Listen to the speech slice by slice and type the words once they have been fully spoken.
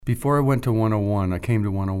Before I went to 101, I came to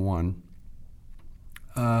 101.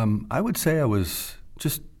 I would say I was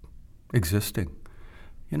just existing.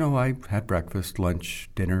 I had breakfast, lunch,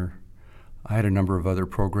 dinner. I had a number of other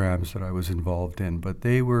programs that I was involved in, but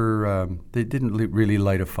they didn't really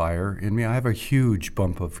light a fire in me. I have a huge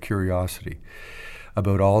bump of curiosity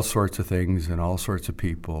about all sorts of things and all sorts of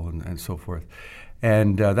people and so forth.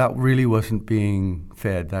 And that really wasn't being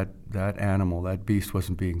fed. That animal, that beast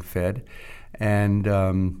wasn't being fed. And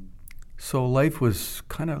so life was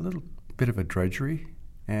kind of a little bit of a drudgery.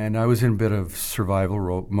 And I was in a bit of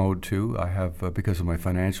survival mode too. I have, because of my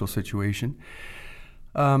financial situation.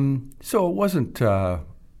 So it wasn't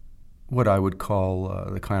what I would call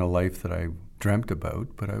the kind of life that I dreamt about,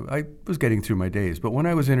 but I was getting through my days. But when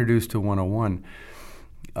I was introduced to 101,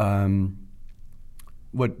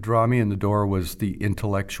 what drew me in the door was the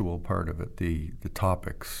intellectual part of it, the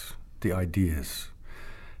topics, the ideas.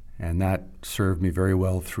 And that served me very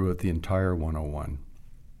well throughout the entire 101.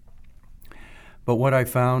 But what I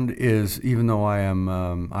found is, even though I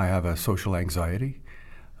have a social anxiety,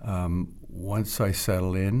 once I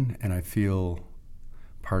settle in and I feel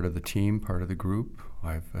part of the team, part of the group,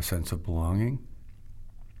 I have a sense of belonging.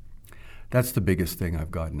 That's the biggest thing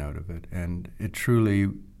I've gotten out of it. And it truly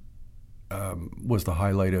was the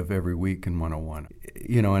highlight of every week in 101.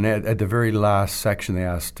 And at the very last section, they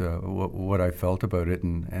asked what I felt about it,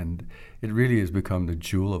 and it really has become the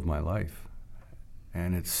jewel of my life.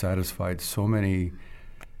 And it's satisfied so many,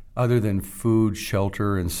 other than food,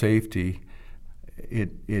 shelter, and safety,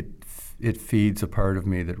 it feeds a part of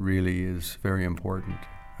me that really is very important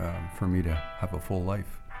for me to have a full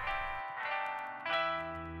life.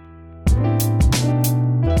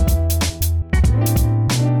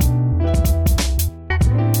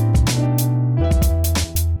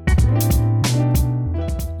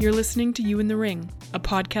 You're listening to You in the Ring, a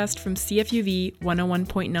podcast from CFUV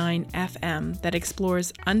 101.9 FM that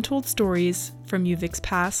explores untold stories from UVic's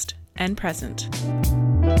past and present.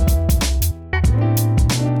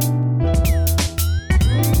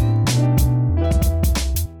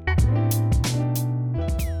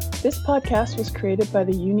 This podcast was created by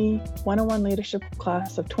the Uni 101 Leadership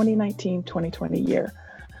Class of 2019-2020 year.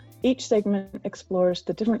 Each segment explores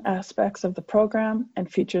the different aspects of the program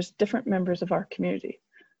and features different members of our community.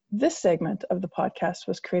 This segment of the podcast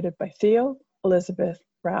was created by Theo, Elizabeth,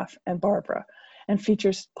 Raph, and Barbara, and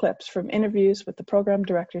features clips from interviews with the program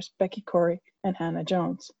directors Becky Corey and Hannah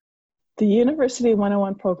Jones. The University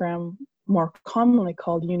 101 program, more commonly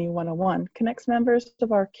called Uni 101, connects members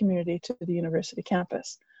of our community to the university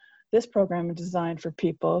campus. This program is designed for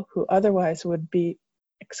people who otherwise would be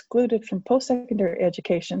excluded from post-secondary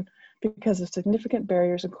education because of significant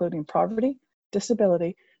barriers including poverty,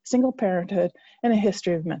 disability, single parenthood, and a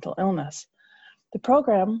history of mental illness. The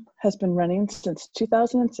program has been running since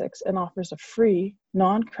 2006 and offers a free,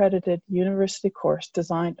 non-credited university course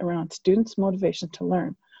designed around students' motivation to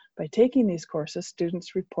learn. By taking these courses,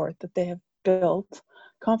 students report that they have built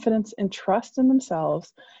confidence and trust in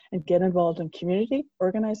themselves and get involved in community,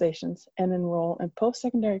 organizations, and enroll in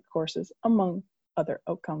post-secondary courses, among other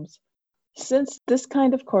outcomes. Since this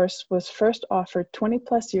kind of course was first offered 20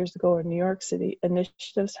 plus years ago in New York City,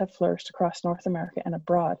 initiatives have flourished across North America and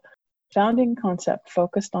abroad. Founding concept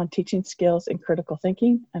focused on teaching skills in critical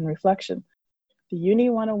thinking and reflection. The Uni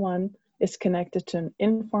 101 is connected to an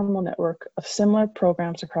informal network of similar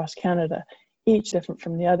programs across Canada, each different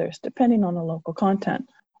from the others, depending on the local content.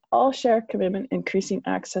 All share a commitment increasing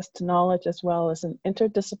access to knowledge as well as an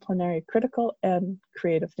interdisciplinary critical and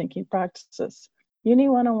creative thinking practices. Uni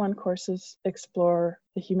 101 courses explore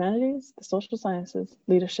the humanities, the social sciences,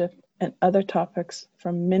 leadership, and other topics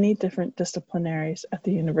from many different disciplinaries at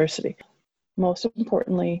the university. Most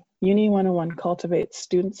importantly, Uni 101 cultivates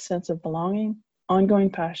students' sense of belonging,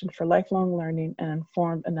 ongoing passion for lifelong learning, and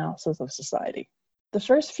informed analysis of society. The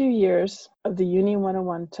first few years of the Uni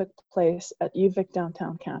 101 took place at UVic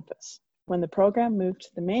downtown campus. When the program moved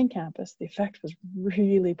to the main campus, the effect was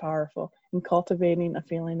really powerful in cultivating a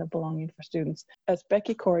feeling of belonging for students, as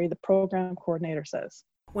Becky Corey, the program coordinator, says.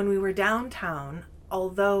 When we were downtown,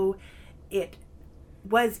 although it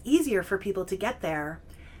was easier for people to get there,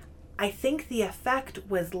 I think the effect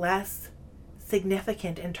was less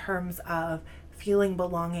significant in terms of feeling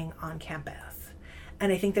belonging on campus.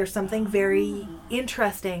 And I think there's something very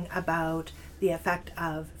interesting about the effect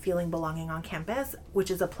of feeling belonging on campus,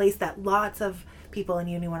 which is a place that lots of people in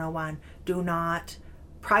Uni 101 do not,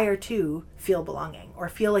 prior to, feel belonging or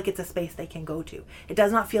feel like it's a space they can go to. It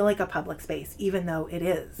does not feel like a public space, even though it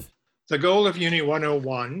is. The goal of Uni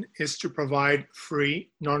 101 is to provide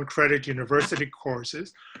free, non-credit university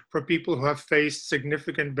courses for people who have faced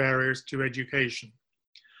significant barriers to education.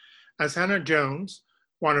 As Hannah Jones,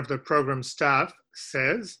 one of the program staff,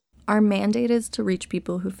 says, our mandate is to reach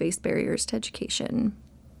people who face barriers to education,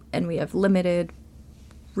 and we have limited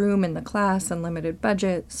room in the class and limited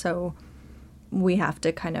budget, so we have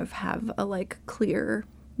to kind of have a clear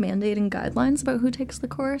mandate and guidelines about who takes the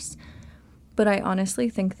course. But I honestly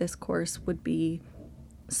think this course would be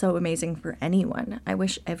so amazing for anyone. I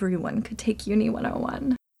wish everyone could take Uni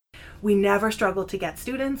 101. We never struggle to get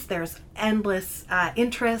students. There's endless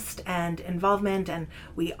interest and involvement, and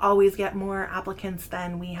we always get more applicants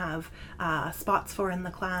than we have spots for in the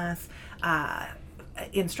class.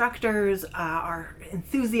 Instructors are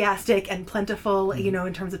enthusiastic and plentiful,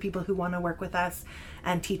 in terms of people who want to work with us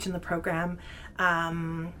and teach in the program.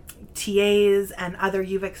 TAs and other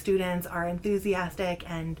UVic students are enthusiastic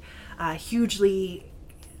and hugely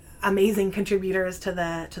amazing contributors to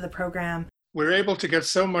the program. We're able to get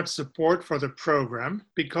so much support for the program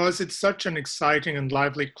because it's such an exciting and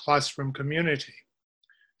lively classroom community.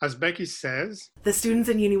 As Becky says, the students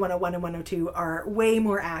in Uni 101 and 102 are way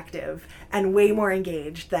more active and way more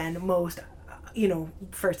engaged than most,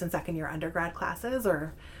 first and second year undergrad classes,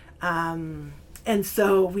 and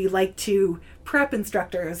so we like to prep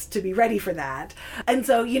instructors to be ready for that. And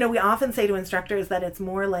so, we often say to instructors that it's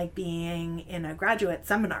more like being in a graduate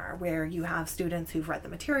seminar where you have students who've read the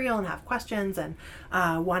material and have questions and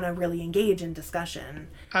want to really engage in discussion.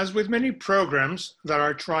 As with many programs that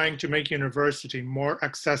are trying to make university more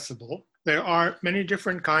accessible, there are many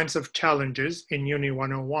different kinds of challenges in Uni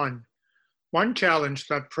 101. One challenge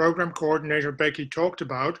that program coordinator Becky talked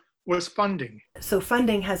about was funding. So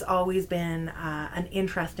funding has always been an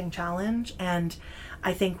interesting challenge, and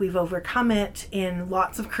I think we've overcome it in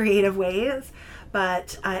lots of creative ways,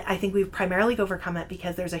 but I think we've primarily overcome it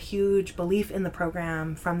because there's a huge belief in the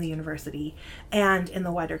program from the university and in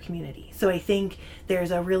the wider community. So I think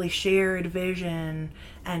there's a really shared vision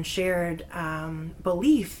and shared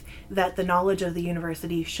belief that the knowledge of the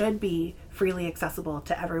university should be freely accessible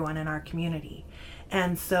to everyone in our community.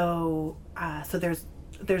 And so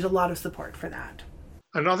there's a lot of support for that.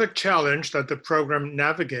 Another challenge that the program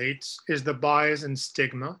navigates is the bias and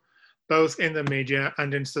stigma, both in the media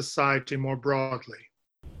and in society more broadly.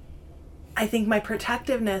 I think my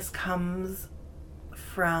protectiveness comes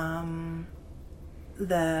from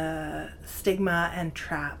the stigma and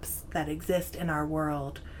traps that exist in our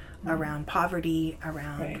world around poverty,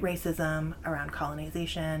 around racism, around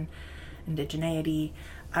colonization, indigeneity,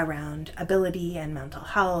 around ability and mental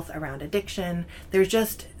health, around addiction.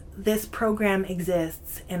 This program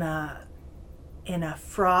exists in a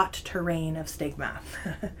fraught terrain of stigma.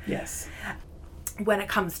 Yes. When it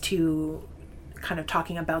comes to kind of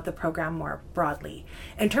talking about the program more broadly.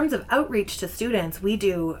 In terms of outreach to students, we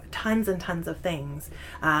do tons and tons of things.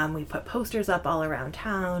 We put posters up all around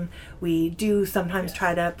town. We do sometimes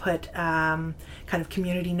try to put kind of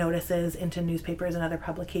community notices into newspapers and other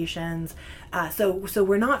publications. So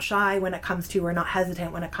we're not shy when it comes to, we're not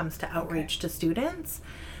hesitant when it comes to outreach to students.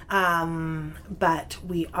 But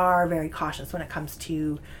we are very cautious when it comes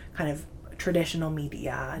to kind of traditional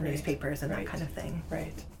media, newspapers and that kind of thing.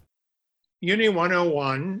 Right. Uni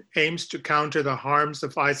 101 aims to counter the harms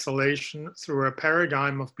of isolation through a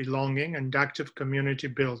paradigm of belonging and active community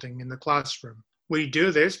building in the classroom. We do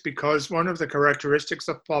this because one of the characteristics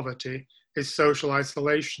of poverty is social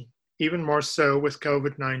isolation, even more so with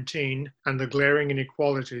COVID-19 and the glaring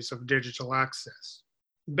inequalities of digital access.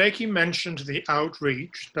 Becky mentioned the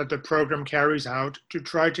outreach that the program carries out to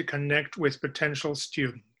try to connect with potential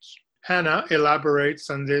students. Hannah elaborates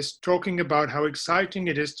on this, talking about how exciting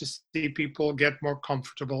it is to see people get more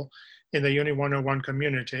comfortable in the Uni 101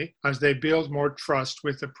 community as they build more trust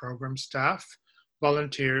with the program staff,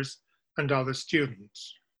 volunteers, and other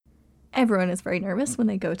students. Everyone is very nervous when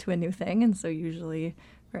they go to a new thing, and so usually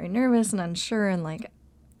very nervous and unsure and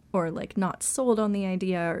not sold on the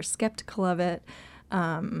idea or skeptical of it.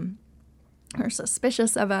 Or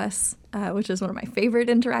suspicious of us, which is one of my favorite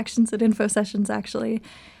interactions at info sessions, actually.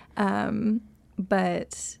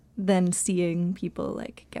 But then seeing people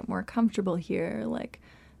get more comfortable here,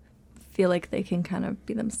 feel like they can kind of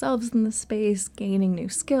be themselves in the space, gaining new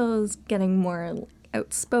skills, getting more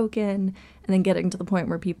outspoken, and then getting to the point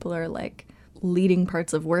where people are leading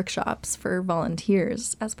parts of workshops for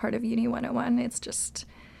volunteers as part of Uni 101. It's just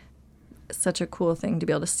such a cool thing to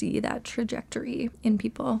be able to see that trajectory in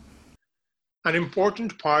people. An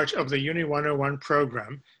important part of the Uni 101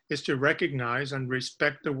 program is to recognize and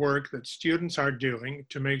respect the work that students are doing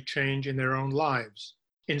to make change in their own lives.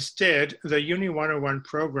 Instead, the Uni 101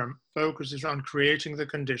 program focuses on creating the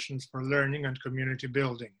conditions for learning and community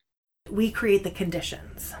building. We create the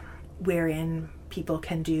conditions. wherein people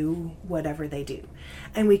can do whatever they do.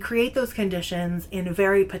 And we create those conditions in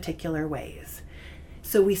very particular ways.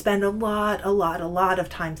 So we spend a lot of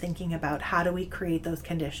time thinking about how do we create those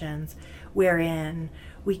conditions wherein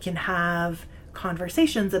we can have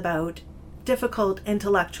conversations about difficult,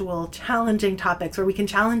 intellectual, challenging topics, where we can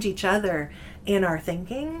challenge each other in our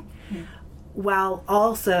thinking, while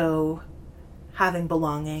also having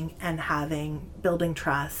belonging and building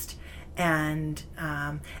trust, and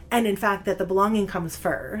in fact that the belonging comes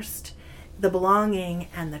first. The belonging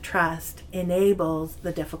and the trust enables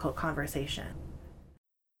the difficult conversation.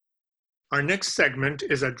 Our next segment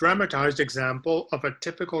is a dramatized example of a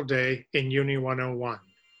typical day in Uni 101.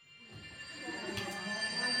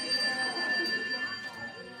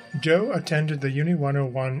 Joe attended the Uni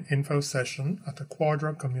 101 info session at the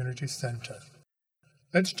Quadra Community Center.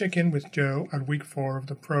 Let's check in with Joe at week 4 of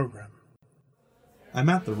the program. I'm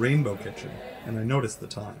at the Rainbow Kitchen, and I notice the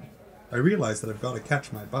time. I realize that I've got to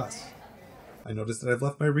catch my bus. I notice that I've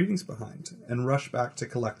left my readings behind, and rush back to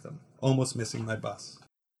collect them, almost missing my bus.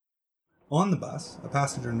 On the bus, a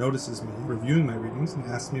passenger notices me reviewing my readings and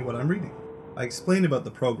asks me what I'm reading. I explain about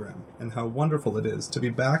the program, and how wonderful it is to be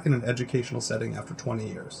back in an educational setting after 20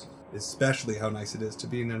 years. Especially how nice it is to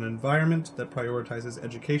be in an environment that prioritizes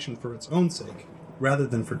education for its own sake, rather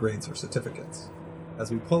than for grades or certificates.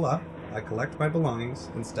 As we pull up, I collect my belongings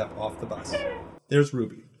and step off the bus. There's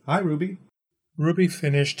Ruby. Hi, Ruby. Ruby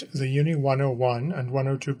finished the Uni 101 and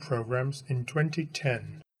 102 programs in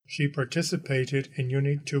 2010. She participated in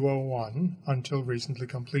Uni 201 until recently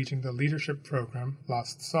completing the leadership program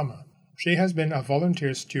last summer. She has been a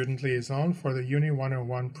volunteer student liaison for the Uni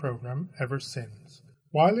 101 program ever since.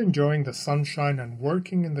 While enjoying the sunshine and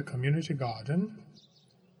working in the community garden,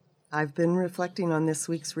 I've been reflecting on this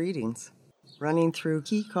week's readings, running through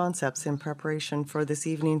key concepts in preparation for this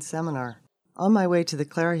evening's seminar. On my way to the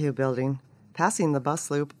Clarihue building, passing the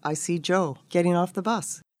bus loop, I see Joe getting off the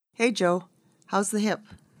bus. Hey Joe, how's the hip?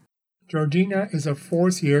 Georgina is a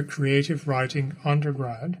fourth-year creative writing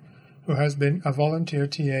undergrad who has been a volunteer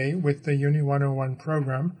TA with the Uni 101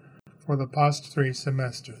 program for the past 3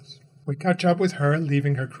 semesters. We catch up with her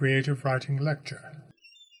leaving her creative writing lecture.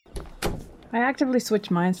 I actively switch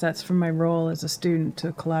mindsets from my role as a student to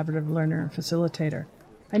a collaborative learner and facilitator.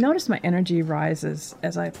 I notice my energy rises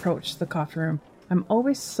as I approach the coffee room. I'm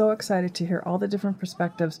always so excited to hear all the different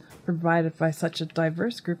perspectives provided by such a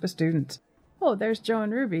diverse group of students. Oh, there's Joe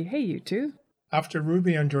and Ruby. Hey, you two. After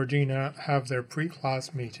Ruby and Georgina have their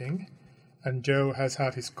pre-class meeting, and Joe has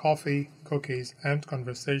had his coffee, cookies, and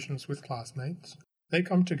conversations with classmates, they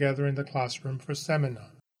come together in the classroom for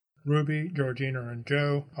seminar. Ruby, Georgina, and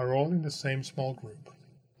Joe are all in the same small group.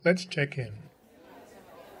 Let's check in.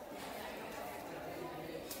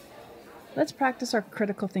 Let's practice our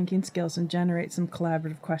critical thinking skills and generate some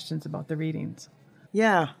collaborative questions about the readings.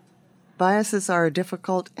 Yeah, biases are a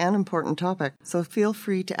difficult and important topic, so feel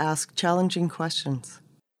free to ask challenging questions.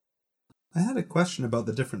 I had a question about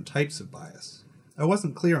the different types of bias. I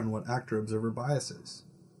wasn't clear on what actor-observer bias is.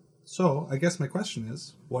 So, I guess my question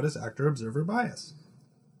is, what is actor-observer bias?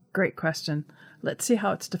 Great question. Let's see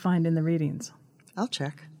how it's defined in the readings. I'll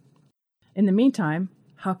check. In the meantime,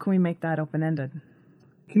 how can we make that open-ended?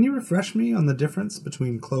 Can you refresh me on the difference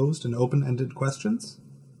between closed and open-ended questions?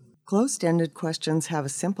 Closed-ended questions have a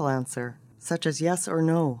simple answer, such as yes or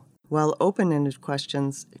no, while open-ended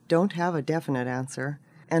questions don't have a definite answer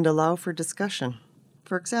and allow for discussion.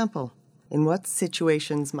 For example, in what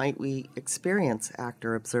situations might we experience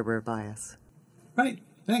actor-observer bias? Right,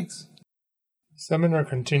 thanks. Seminar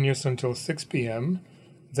continues until 6 p.m.,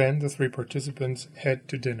 then the 3 participants head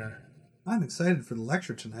to dinner. I'm excited for the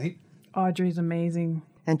lecture tonight. Audrey's amazing.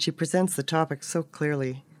 And she presents the topic so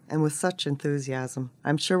clearly and with such enthusiasm.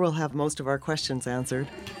 I'm sure we'll have most of our questions answered.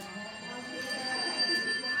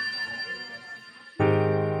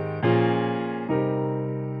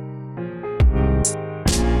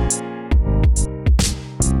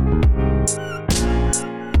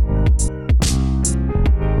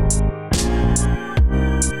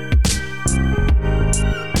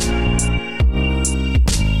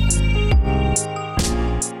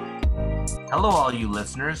 Hello, all you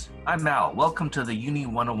listeners. I'm Mal. Welcome to the Uni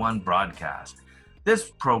 101 broadcast.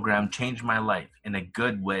 This program changed my life in a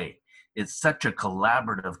good way. It's such a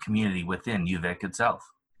collaborative community within UVic itself.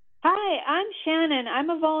 Hi, I'm Shannon.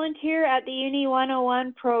 I'm a volunteer at the Uni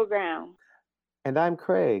 101 program. And I'm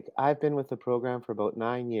Craig. I've been with the program for about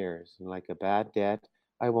 9 years, and like a bad debt,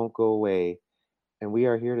 I won't go away. And we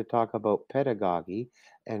are here to talk about pedagogy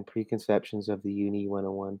and preconceptions of the Uni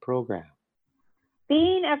 101 program.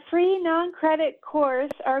 Being a free non-credit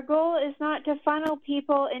course, our goal is not to funnel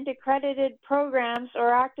people into credited programs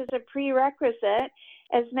or act as a prerequisite,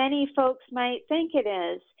 as many folks might think it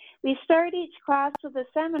is. We start each class with a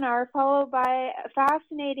seminar followed by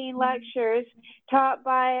fascinating lectures taught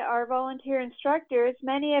by our volunteer instructors,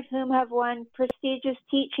 many of whom have won prestigious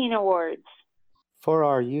teaching awards. For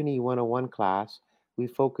our Uni 101 class, we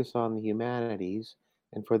focus on the humanities,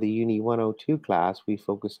 and for the Uni 102 class, we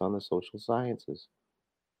focus on the social sciences.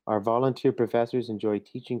 Our volunteer professors enjoy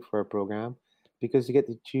teaching for our program because they get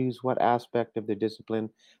to choose what aspect of their discipline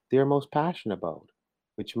they are most passionate about,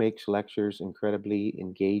 which makes lectures incredibly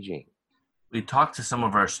engaging. We talked to some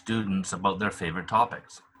of our students about their favorite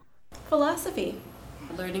topics. Philosophy.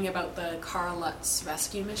 Learning about the Carl Lutz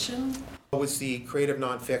rescue mission. It was the creative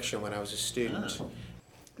nonfiction when I was a student.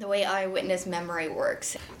 The way eyewitness memory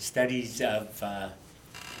works. Studies of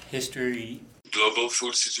history. Global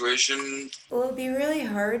food situation. It will be really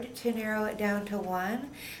hard to narrow it down to one.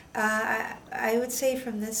 I would say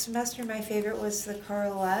from this semester my favorite was the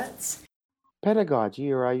Carl Lutz. Pedagogy,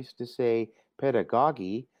 or I used to say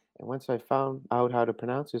pedagogy, and once I found out how to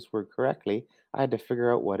pronounce this word correctly, I had to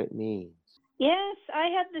figure out what it means. Yes, I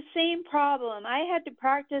had the same problem. I had to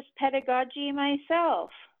practice pedagogy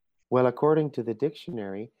myself. Well, according to the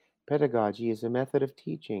dictionary, pedagogy is a method of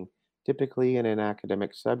teaching, typically in an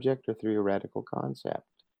academic subject or theoretical concept.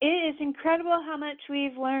 It is incredible how much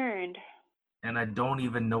we've learned. And I don't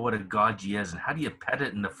even know what a goji is, and how do you pet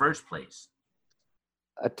it in the first place?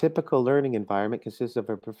 A typical learning environment consists of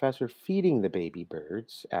a professor feeding the baby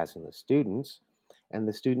birds, as in the students, and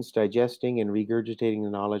the students digesting and regurgitating the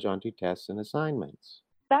knowledge onto tests and assignments.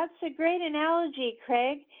 That's a great analogy,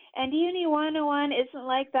 Craig. And Uni 101 isn't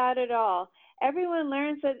like that at all. Everyone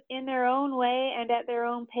learns it in their own way and at their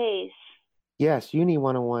own pace. Yes, Uni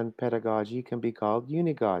 101 pedagogy can be called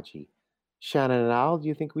unigogy. Shannon and Al, do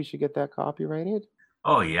you think we should get that copyrighted?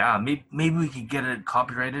 Oh yeah, maybe we could get it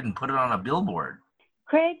copyrighted and put it on a billboard.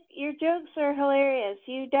 Craig, your jokes are hilarious.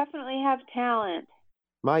 You definitely have talent.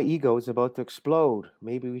 My ego is about to explode.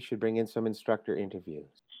 Maybe we should bring in some instructor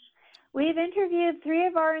interviews. We've interviewed 3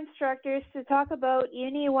 of our instructors to talk about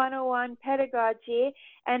Uni 101 pedagogy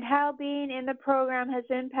and how being in the program has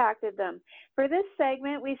impacted them. For this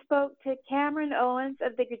segment, we spoke to Cameron Owens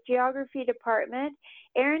of the Geography Department,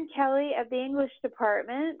 Erin Kelly of the English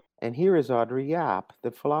Department. And here is Audrey Yap,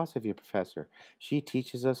 the philosophy professor. She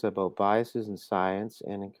teaches us about biases in science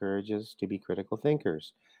and encourages us to be critical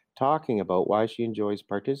thinkers, talking about why she enjoys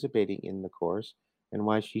participating in the course and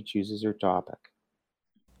why she chooses her topic.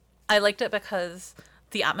 I liked it because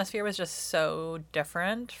the atmosphere was just so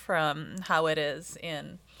different from how it is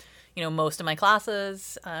in, most of my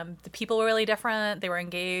classes. The people were really different. They were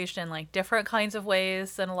engaged in different kinds of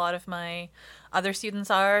ways than a lot of my other students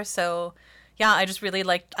are. So yeah, I just really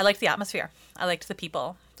liked the atmosphere. I liked the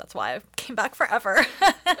people. That's why I came back forever.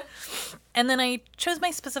 And then I chose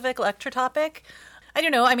my specific lecture topic. I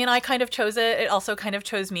don't know. I mean, I kind of chose it. It also kind of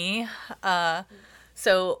chose me.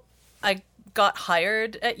 So I got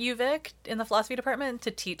hired at UVic in the philosophy department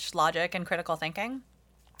to teach logic and critical thinking.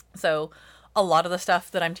 So a lot of the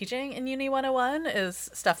stuff that I'm teaching in Uni 101 is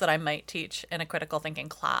stuff that I might teach in a critical thinking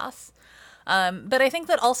class. But I think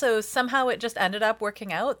that also somehow it just ended up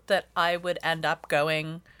working out that I would end up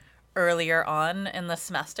going earlier on in the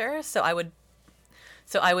semester. So I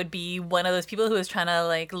would be one of those people who is trying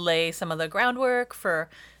to lay some of the groundwork for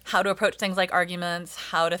how to approach things like arguments,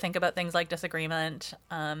 how to think about things like disagreement.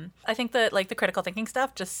 I think that the critical thinking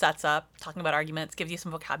stuff just sets up talking about arguments, gives you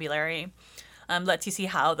some vocabulary, lets you see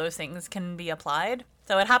how those things can be applied.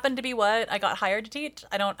 So it happened to be what I got hired to teach.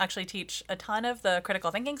 I don't actually teach a ton of the critical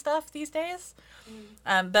thinking stuff these days,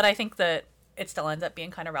 but I think that it still ends up being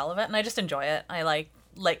kind of relevant, and I just enjoy it. I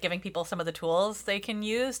like giving people some of the tools they can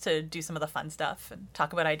use to do some of the fun stuff and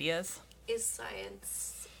talk about ideas. Is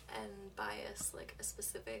science and bias a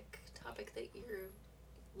specific topic that you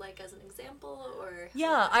like as an example, or?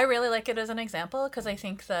 Yeah, I really like it as an example because I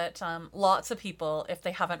think that lots of people, if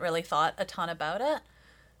they haven't really thought a ton about it,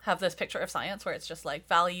 have this picture of science where it's just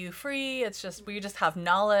value free. It's just, we just have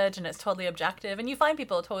knowledge and it's totally objective. And you find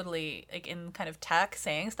people totally in kind of tech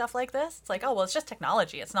saying stuff like this. It's oh, well, it's just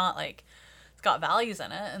technology. It's not it's got values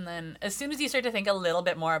in it. And then as soon as you start to think a little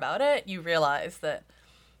bit more about it, you realize that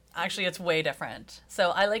actually it's way different. So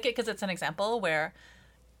I like it because it's an example where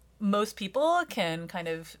most people can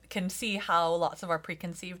see how lots of our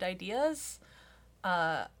preconceived ideas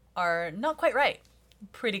are not quite right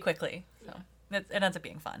pretty quickly. So it ends up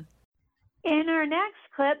being fun. In our next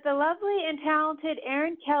clip, the lovely and talented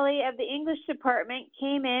Erin Kelly of the English Department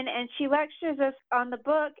came in and she lectures us on the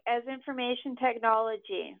book as information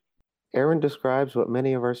technology. Erin describes what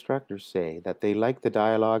many of our instructors say, that they like the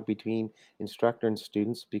dialogue between instructor and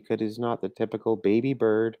students because it is not the typical baby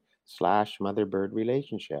bird / mother bird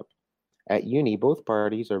relationship. At uni, both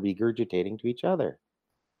parties are regurgitating to each other.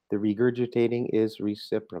 The regurgitating is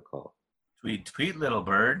reciprocal. Tweet, tweet, little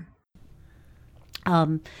bird.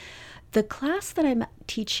 The class that I'm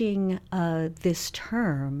teaching this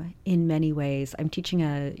term, in many ways, I'm teaching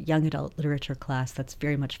a young adult literature class that's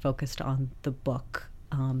very much focused on the book.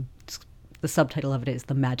 The subtitle of it is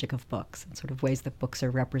The Magic of Books, and sort of ways that books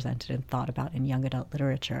are represented and thought about in young adult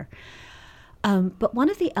literature. But one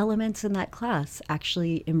of the elements in that class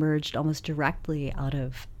actually emerged almost directly out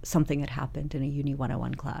of something that happened in a Uni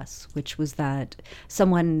 101 class, which was that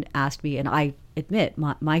someone asked me, and I admit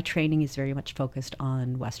my training is very much focused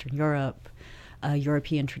on Western Europe, a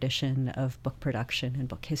European tradition of book production and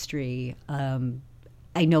book history.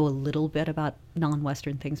 I know a little bit about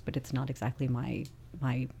non-Western things, but it's not exactly my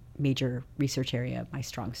major research area, my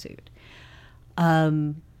strong suit.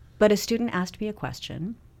 But a student asked me a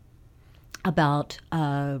question about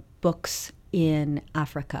books in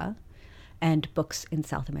Africa and books in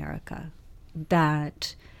South America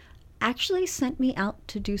that actually sent me out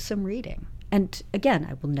to do some reading. And again,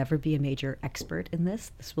 I will never be a major expert in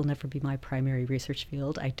this. This will never be my primary research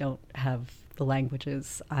field. I don't have the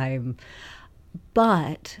languages.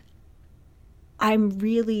 But I'm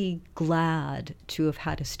really glad to have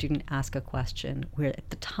had a student ask a question where at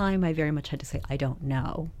the time I very much had to say, I don't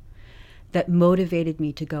know. That motivated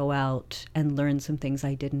me to go out and learn some things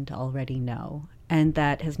I didn't already know. And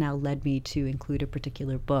that has now led me to include a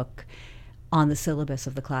particular book on the syllabus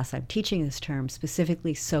of the class I'm teaching this term,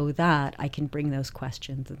 specifically so that I can bring those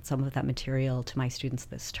questions and some of that material to my students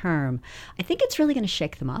this term. I think it's really going to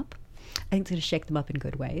shake them up. I think it's going to shake them up in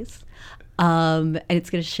good ways. And it's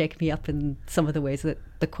going to shake me up in some of the ways that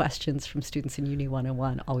the questions from students in Uni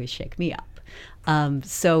 101 always shake me up.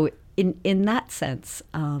 So in that sense,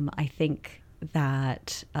 I think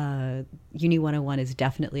that Uni 101 has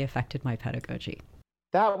definitely affected my pedagogy.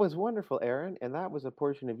 That was wonderful, Erin, and that was a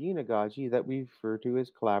portion of Unigogy that we refer to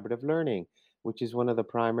as collaborative learning, which is one of the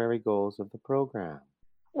primary goals of the program.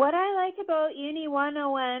 What I like about Uni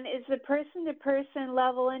 101 is the person-to-person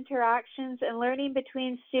level interactions and learning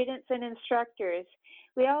between students and instructors.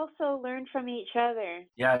 We also learn from each other.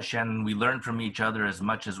 Yeah, Shannon, we learn from each other as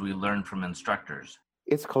much as we learn from instructors.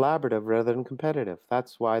 It's collaborative rather than competitive.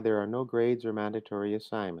 That's why there are no grades or mandatory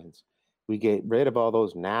assignments. We get rid of all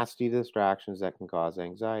those nasty distractions that can cause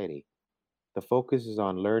anxiety. The focus is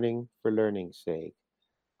on learning for learning's sake.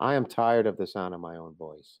 I am tired of the sound of my own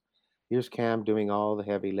voice. Here's Cam doing all the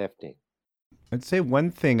heavy lifting. I'd say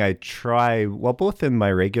one thing I try, well, both in my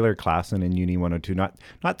regular class and in Uni 102,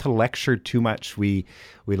 not to lecture too much. We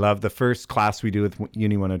love the first class we do with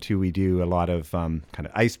Uni 102. We do a lot of kind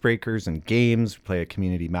of icebreakers and games. We play a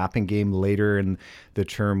community mapping game. Later in the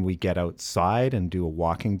term, we get outside and do a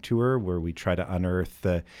walking tour where we try to unearth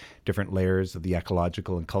the different layers of the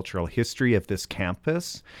ecological and cultural history of this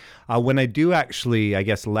campus. When I do actually, I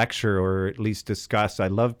guess, lecture or at least discuss, I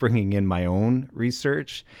love bringing in my own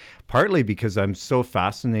research, partly because I'm so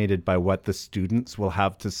fascinated by what the students will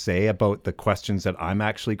have to say about the questions that I'm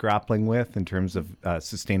actually grappling with in terms of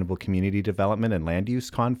sustainable community development and land use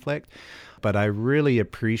conflict. But I really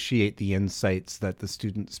appreciate the insights that the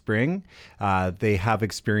students bring. They have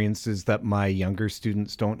experiences that my younger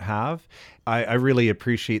students don't have. I really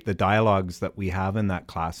appreciate the dialogues that we have in that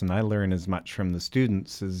class, and I learn as much from the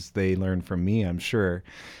students as they learn from me, I'm sure.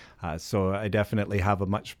 So I definitely have a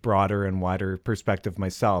much broader and wider perspective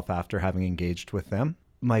myself after having engaged with them.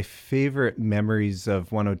 My favorite memories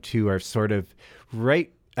of 102 are sort of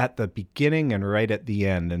right at the beginning and right at the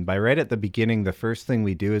end. And by right at the beginning, the first thing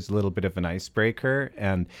we do is a little bit of an icebreaker.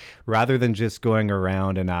 And rather than just going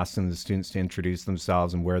around and asking the students to introduce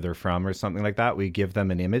themselves and where they're from or something like that, we give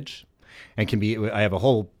them an image. And I have a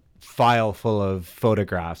whole file full of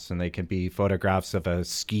photographs, and they can be photographs of a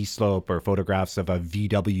ski slope or photographs of a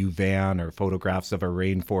VW van or photographs of a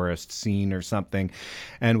rainforest scene or something.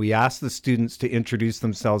 And we ask the students to introduce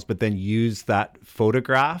themselves, but then use that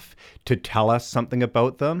photograph to tell us something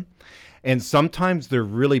about them. And sometimes they're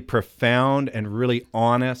really profound and really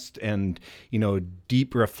honest and,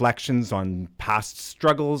 deep reflections on past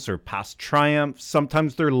struggles or past triumphs.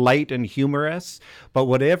 Sometimes they're light and humorous, but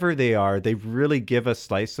whatever they are, they really give a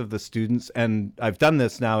slice of the students. And I've done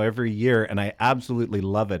this now every year, and I absolutely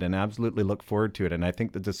love it and absolutely look forward to it. And I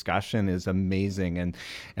think the discussion is amazing,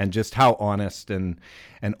 and just how honest and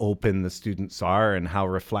open the students are and how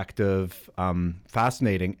reflective,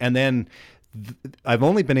 fascinating. And then I've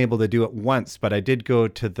only been able to do it once, but I did go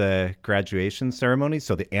to the graduation ceremony.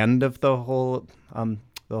 So the end of the whole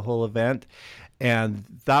the whole event. And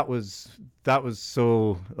that was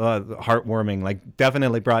so heartwarming, like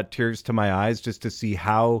definitely brought tears to my eyes just to see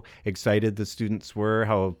how excited the students were,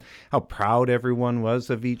 how proud everyone was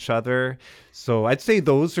of each other. So I'd say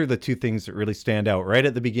those are the two things that really stand out, right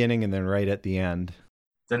at the beginning and then right at the end.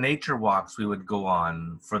 The nature walks we would go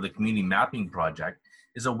on for the community mapping project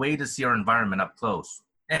is a way to see our environment up close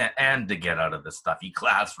and to get out of the stuffy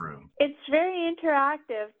classroom. It's very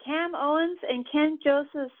interactive. Cam Owens and Ken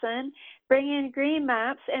Josephson bring in green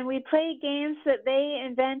maps, and we play games that they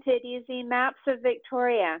invented using maps of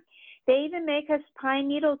Victoria. They even make us pine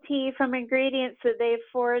needle tea from ingredients that they've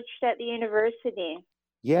foraged at the university.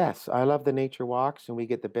 Yes, I love the nature walks, and we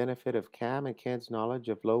get the benefit of Cam and Ken's knowledge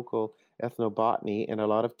of local ethnobotany, and a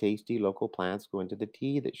lot of tasty local plants go into the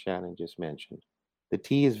tea that Shannon just mentioned. The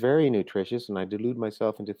tea is very nutritious, and I delude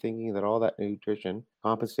myself into thinking that all that nutrition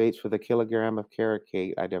compensates for the kilogram of carrot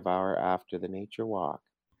cake I devour after the nature walk.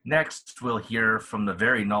 Next, we'll hear from the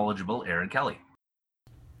very knowledgeable Erin Kelly.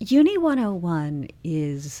 Uni 101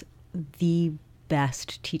 is the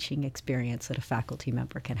best teaching experience that a faculty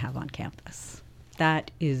member can have on campus. That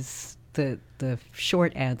is the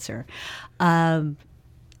short answer.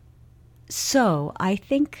 So I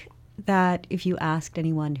think that if you asked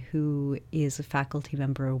anyone who is a faculty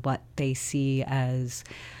member what they see as,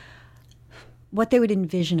 what they would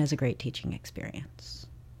envision as a great teaching experience,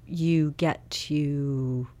 you get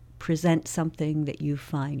to present something that you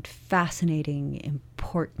find fascinating,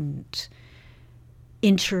 important,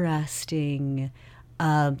 interesting,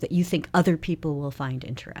 that you think other people will find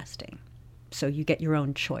interesting. So you get your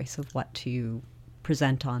own choice of what to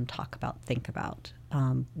present on, talk about, think about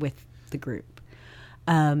with the group.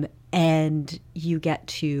 And you get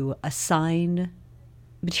to assign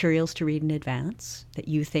materials to read in advance that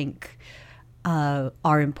you think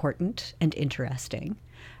are important and interesting.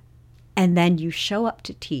 And then you show up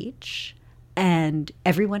to teach, and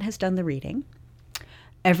everyone has done the reading.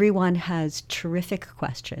 Everyone has terrific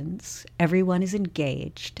questions. Everyone is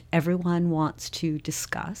engaged. Everyone wants to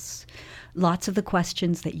discuss. Lots of the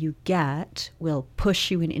questions that you get will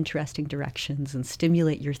push you in interesting directions and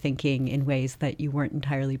stimulate your thinking in ways that you weren't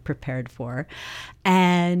entirely prepared for.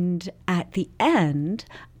 And at the end,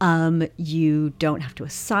 you don't have to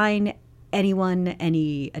assign anyone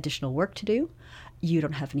any additional work to do. You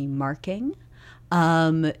don't have any marking.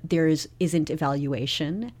 There isn't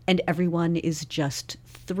evaluation, and everyone is just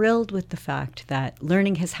thrilled with the fact that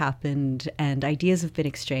learning has happened and ideas have been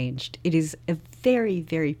exchanged. It is a very,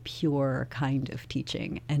 very pure kind of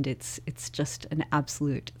teaching, and it's just an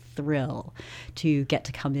absolute thrill to get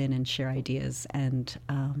to come in and share ideas and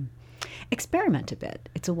experiment a bit.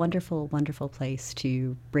 It's a wonderful, wonderful place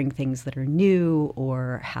to bring things that are new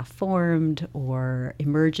or half-formed or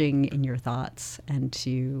emerging in your thoughts and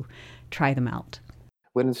to try them out.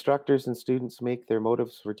 When instructors and students make their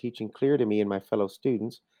motives for teaching clear to me and my fellow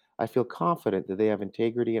students, I feel confident that they have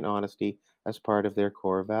integrity and honesty as part of their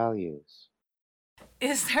core values.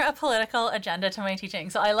 Is there a political agenda to my teaching?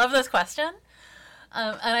 So I love this question.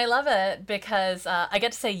 And I love it because I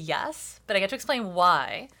get to say yes, but I get to explain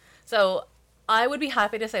why. So I would be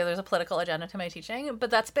happy to say there's a political agenda to my teaching, but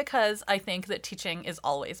that's because I think that teaching is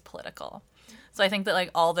always political. So I think that like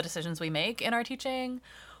all the decisions we make in our teaching,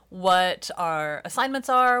 what our assignments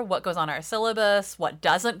are, what goes on our syllabus, what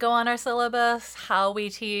doesn't go on our syllabus, how we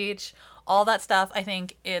teach, all that stuff, I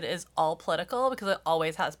think it is all political because it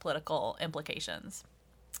always has political implications.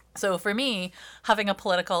 So for me, having a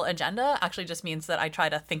political agenda actually just means that I try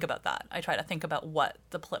to think about that. I try to think about what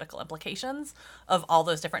the political implications of all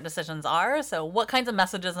those different decisions are. So what kinds of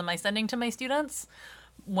messages am I sending to my students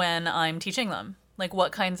when I'm teaching them? Like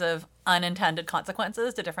what kinds of unintended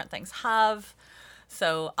consequences do different things have?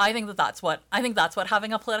 So I think that's what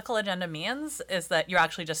having a political agenda means, is that you're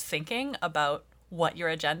actually just thinking about what your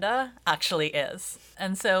agenda actually is.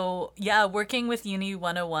 And so, yeah, working with Uni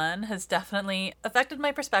 101 has definitely affected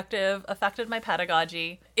my perspective, affected my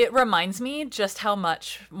pedagogy. It reminds me just how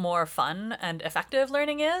much more fun and effective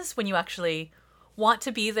learning is when you actually want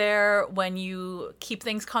to be there, when you keep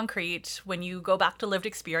things concrete, when you go back to lived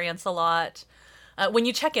experience a lot, when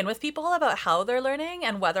you check in with people about how they're learning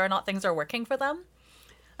and whether or not things are working for them.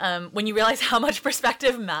 When you realize how much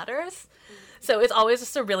perspective matters. So it's always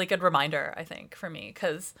just a really good reminder, I think, for me,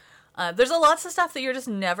 because there's a lots of stuff that you're just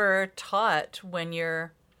never taught when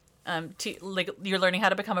you're you're learning how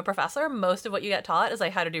to become a professor. Most of what you get taught is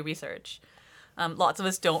like how to do research. Lots of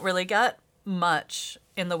us don't really get much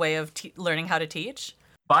in the way of learning how to teach.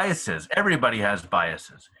 Biases. Everybody has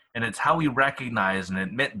biases. And it's how we recognize and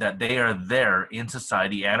admit that they are there in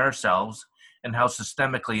society and ourselves, and how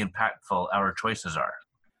systemically impactful our choices are.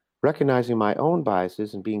 Recognizing my own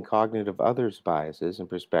biases and being cognizant of others' biases and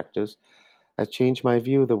perspectives has changed my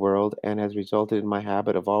view of the world and has resulted in my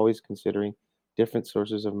habit of always considering different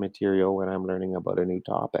sources of material when I'm learning about a new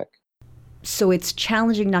topic. So it's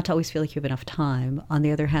challenging not to always feel like you have enough time. On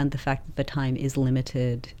the other hand, the fact that the time is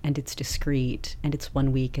limited and it's discrete and it's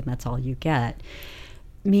 1 week and that's all you get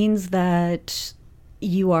means that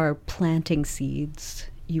you are planting seeds,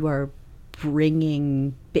 you are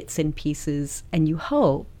bringing bits and pieces, and you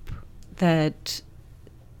hope that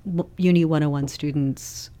Uni 101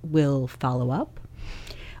 students will follow up,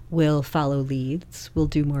 will follow leads, will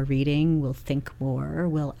do more reading, will think more,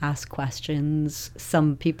 will ask questions.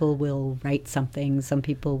 Some people will write something, some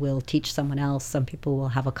people will teach someone else, some people will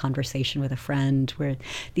have a conversation with a friend where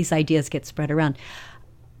these ideas get spread around.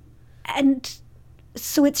 And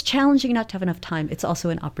so it's challenging not to have enough time. It's also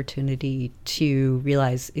an opportunity to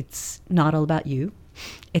realize it's not all about you.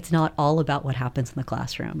 It's not all about what happens in the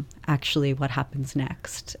classroom. Actually, what happens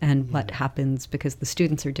next and what happens because the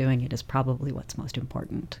students are doing it is probably what's most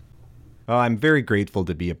important. Oh, I'm very grateful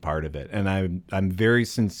to be a part of it. And I'm very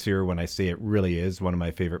sincere when I say it really is one of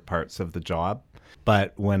my favorite parts of the job.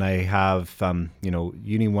 But when I have,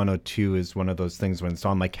 Uni 102 is one of those things when it's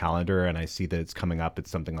on my calendar and I see that it's coming up,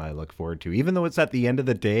 it's something I look forward to. Even though it's at the end of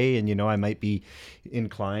the day and, I might be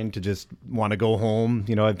inclined to just want to go home.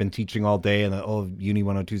 I've been teaching all day and, Uni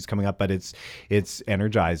 102 is coming up, but it's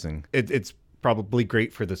energizing. It's probably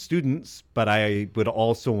great for the students, but I would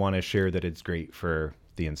also want to share that it's great for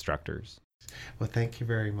the instructors. Well, thank you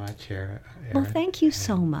very much, Erin. Well, thank you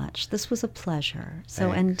so much. This was a pleasure.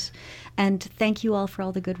 So, and thank you all for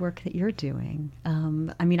all the good work that you're doing.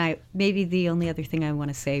 Maybe the only other thing I want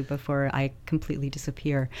to say before I completely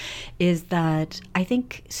disappear is that I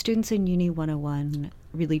think students in Uni 101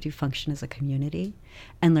 really do function as a community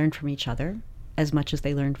and learn from each other as much as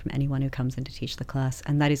they learn from anyone who comes in to teach the class.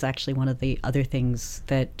 And that is actually one of the other things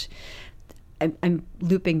that I'm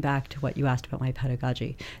looping back to what you asked about my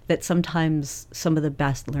pedagogy, that sometimes some of the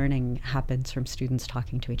best learning happens from students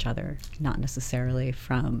talking to each other, not necessarily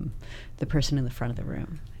from the person in the front of the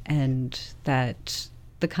room. And that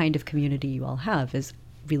the kind of community you all have is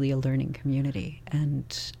really a learning community.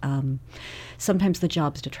 And sometimes the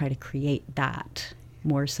job is to try to create that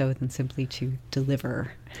more so than simply to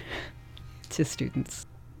deliver to students.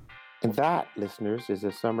 And that, listeners, is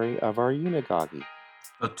a summary of our Unigogy.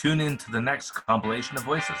 So tune in to the next compilation of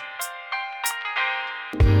voices.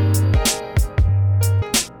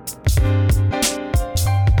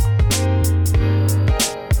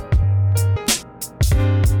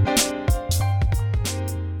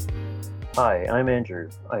 Hi, I'm Andrew.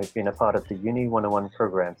 I've been a part of the Uni 101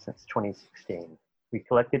 program since 2016. We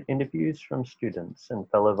collected interviews from students and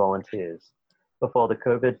fellow volunteers before the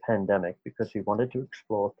COVID pandemic because we wanted to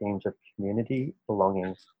explore themes of community,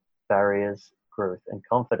 belonging, barriers, growth and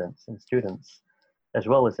confidence in students, as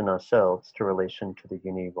well as in ourselves to relation to the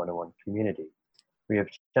Uni 101 community. We have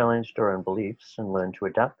challenged our own beliefs and learned to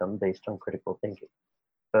adapt them based on critical thinking.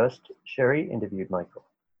 First, Sherry interviewed Michael.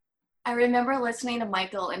 I remember listening to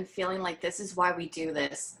Michael and feeling like this is why we do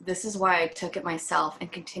this. This is why I took it myself and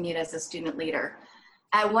continued as a student leader.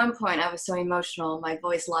 At one point, I was so emotional, my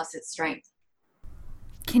voice lost its strength.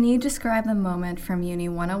 Can you describe the moment from Uni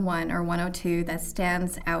 101 or 102 that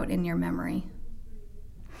stands out in your memory?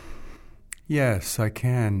 Yes, I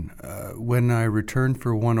can. When I returned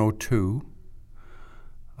for 102,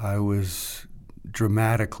 I was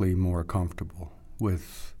dramatically more comfortable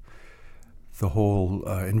with the whole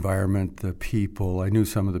environment, the people. I knew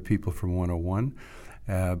some of the people from 101,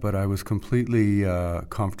 but I was completely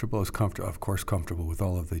comfortable. I was comfortable with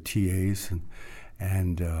all of the TAs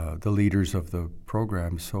and the leaders of the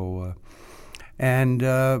program. So,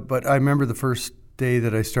 but I remember the first day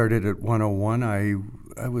that I started at 101,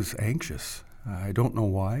 I was anxious. I don't know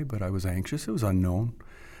why, but I was anxious. It was unknown.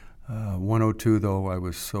 102, though, I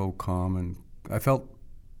was so calm and I felt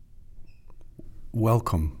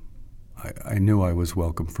welcome. I knew I was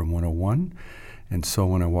welcome from 101, and so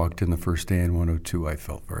when I walked in the first day in 102, I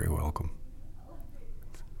felt very welcome.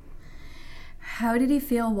 How did you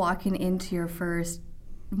feel walking into your first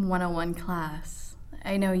 101 class?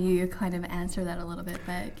 I know you kind of answered that a little bit,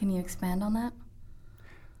 but can you expand on that?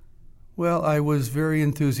 Well, I was very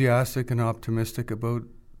enthusiastic and optimistic about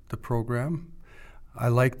the program. I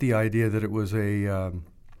liked the idea that it was a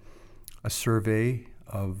survey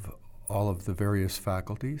of all of the various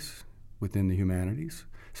faculties within the humanities.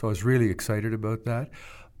 So I was really excited about that.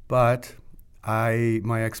 But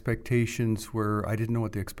my expectations were, I didn't know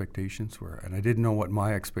what the expectations were, and I didn't know what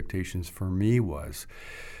my expectations for me was.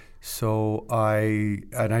 So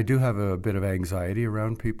I do have a bit of anxiety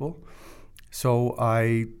around people. So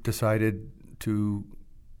I decided to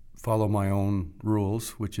follow my own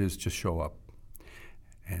rules, which is just show up.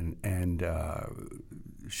 And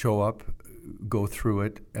show up, go through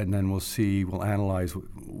it, and then we'll analyze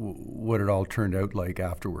what it all turned out like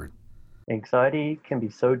afterward. Anxiety can be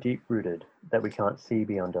so deep-rooted that we can't see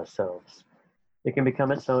beyond ourselves. It can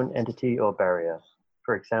become its own entity or barrier.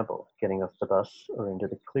 For example, getting off the bus or into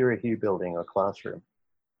the Clearer Hugh building or classroom.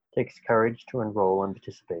 It takes courage to enroll and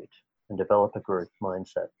participate and develop a growth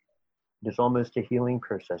mindset. It is almost a healing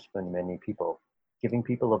process for many people, giving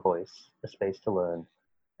people a voice, a space to learn,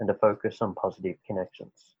 and a focus on positive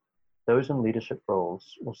connections. Those in leadership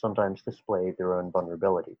roles will sometimes display their own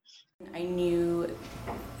vulnerabilities. I knew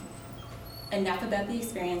enough about the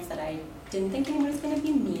experience that I didn't think anyone was going to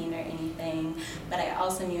be mean or anything, but I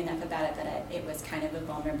also knew enough about it that it was kind of a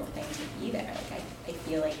vulnerable thing to be there. Like I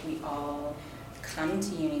feel like we all come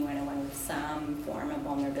to Uni 101 with some form of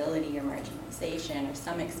vulnerability or marginalization or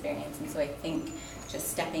some experience, and so I think just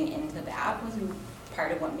stepping into that was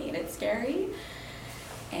part of what made it scary.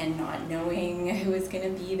 And not knowing who was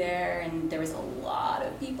going to be there, and there was a lot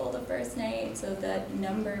of people the first night, so that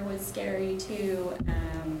number was scary too.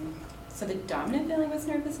 So the dominant feeling was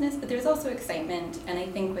nervousness, but there's also excitement, and I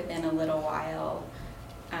think within a little while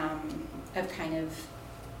of kind of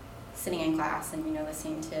sitting in class and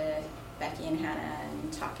listening to Becky and Hannah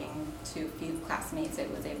and talking to a few classmates, it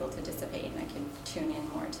was able to dissipate, and I could tune in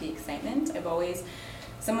more to the excitement.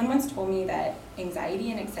 Someone once told me that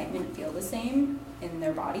anxiety and excitement feel the same in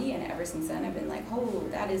their body, and ever since then I've been like, oh,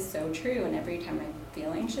 that is so true, and every time I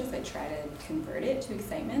feel anxious I try to convert it to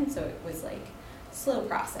excitement, so it was like a slow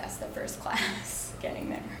process, the first class, getting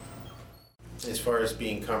there. As far as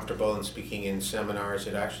being comfortable and speaking in seminars,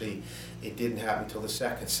 it didn't happen until the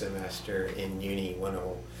second semester in Uni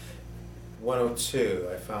 102.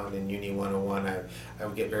 I found in Uni 101 I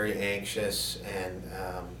would get very anxious and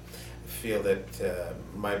feel that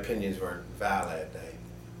my opinions weren't valid. I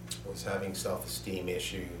was having self-esteem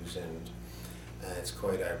issues, and it's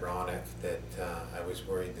quite ironic that I was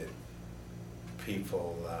worried that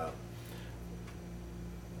people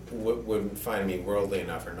wouldn't find me worldly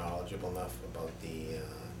enough or knowledgeable enough about the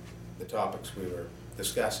topics we were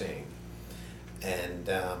discussing. And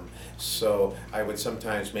so I would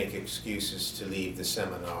sometimes make excuses to leave the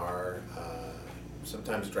seminar,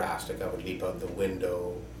 sometimes drastic. I would leap out the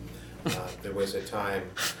window. There was a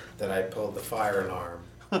time that I pulled the fire alarm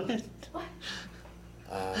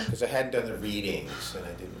because I hadn't done the readings and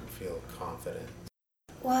I didn't feel confident.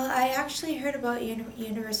 Well, I actually heard about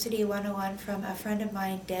University 101 from a friend of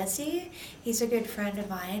mine, Desi. He's a good friend of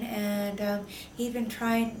mine, and he'd been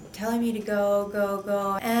telling me to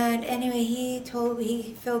go. And anyway, he filled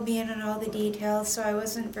me in on all the details, so I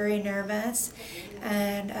wasn't very nervous.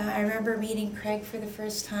 And I remember meeting Craig for the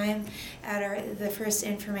first time at the first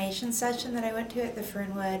information session that I went to at the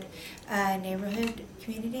Fernwood Neighborhood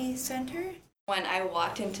Community Center. When I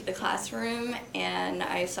walked into the classroom and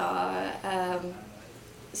I saw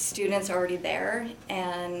students already there,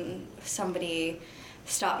 and somebody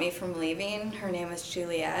stopped me from leaving. Her name was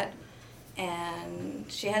Juliet, and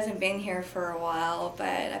she hasn't been here for a while, but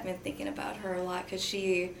I've been thinking about her a lot because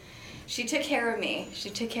she took care of me. She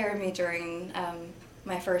took care of me during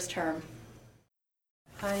my first term.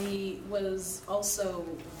 I was also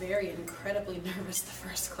incredibly nervous the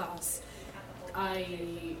first class.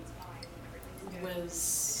 I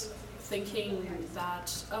was thinking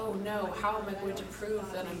that, oh no, how am I going to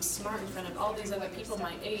prove that I'm smart in front of all these other people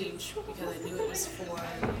my age, because I knew it was for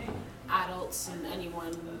adults and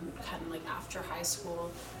anyone kind of like after high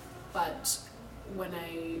school. But when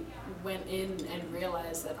I went in and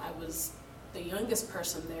realized that I was the youngest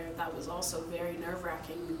person there, that was also very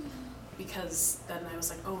nerve-wracking, because then I was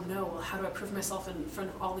like, oh no, well, how do I prove myself in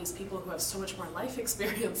front of all these people who have so much more life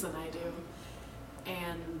experience than I do?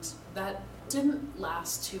 And that didn't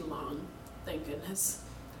last too long, thank goodness,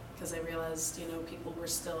 because I realized, people were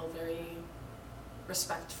still very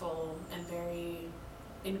respectful and very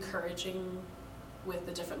encouraging with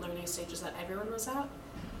the different learning stages that everyone was at.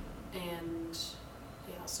 And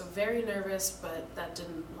yeah, so very nervous, but that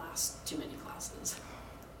didn't last too many classes.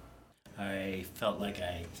 I felt like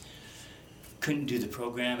I couldn't do the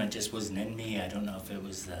program. It just wasn't in me. I don't know if it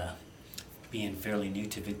was being fairly new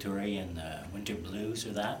to Victoria and the winter blues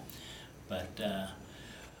or that, but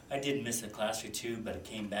I did miss a class or two, but I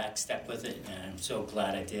came back, stuck with it, and I'm so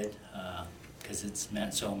glad I did, because it's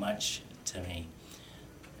meant so much to me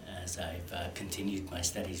as I've continued my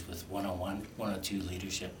studies with 101, 102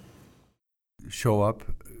 leadership. Show up,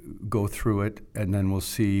 go through it, and then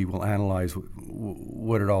we'll analyze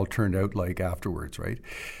what it all turned out like afterwards, right?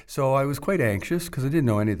 So I was quite anxious because I didn't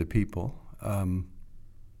know any of the people.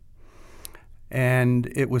 And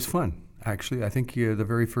it was fun, actually. I think the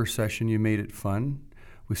very first session you made it fun.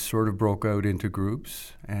 We sort of broke out into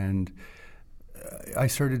groups, and I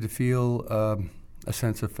started to feel a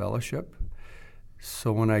sense of fellowship.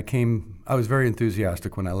 So when I came, I was very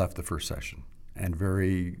enthusiastic when I left the first session and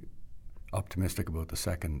very optimistic about the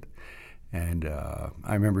second. And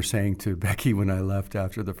I remember saying to Becky when I left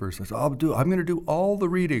after the first, I said, I'm going to do all the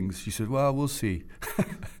readings. She said, well, we'll see.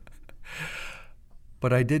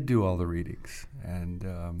 But I did do all the readings, and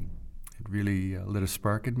it really lit a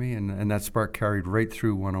spark in me, and that spark carried right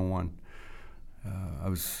through 101. I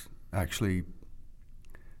was actually,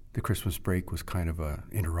 the Christmas break was kind of an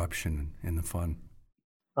interruption in the fun.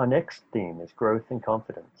 Our next theme is growth and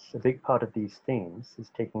confidence. A big part of these themes is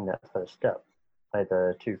taking that first step,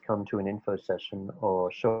 either to come to an info session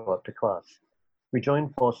or show up to class. We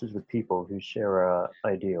join forces with people who share our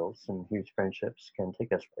ideals and whose friendships can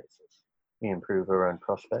take us places. We improve our own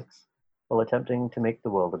prospects while attempting to make the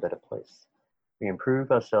world a better place. We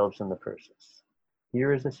improve ourselves in the process.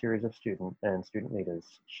 Here is a series of student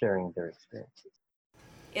leaders sharing their experiences.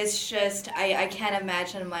 It's just, I can't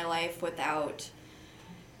imagine my life without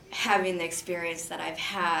having the experience that I've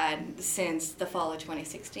had since the fall of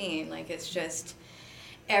 2016. Like, it's just,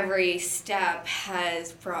 every step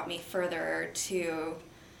has brought me further to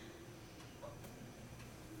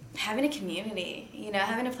having a community,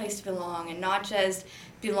 having a place to belong, and not just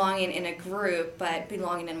belonging in a group, but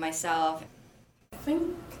belonging in myself. I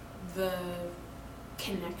think the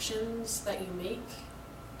connections that you make,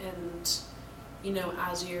 and,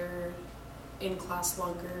 as you're in class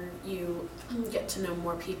longer, you get to know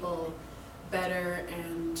more people better,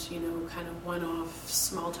 and, kind of one-off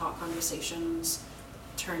small talk conversations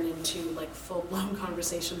turn into like full-blown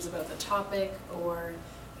conversations about the topic, or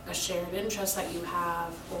a shared interest that you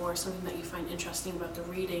have, or something that you find interesting about the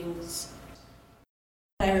readings.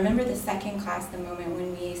 I remember the second class, the moment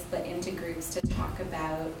when we split into groups to talk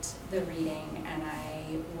about the reading, and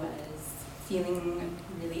I was feeling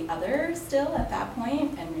really other still at that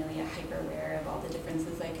point, and really hyper aware of all the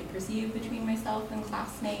differences I could perceive between myself and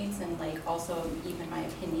classmates, and like also even my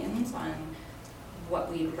opinions on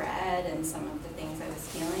what we'd read and some of the things I was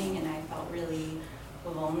feeling, and I felt really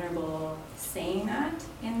vulnerable saying that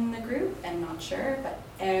in the group and not sure, but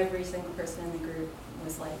every single person in the group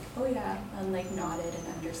was like, oh yeah, and like nodded and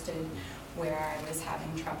understood where I was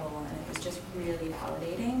having trouble, and it was just really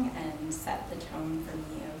validating and set the tone for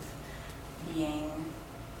me of being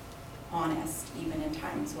honest even in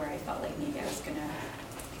times where I felt like maybe I was going to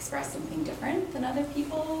express something different than other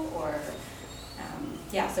people, or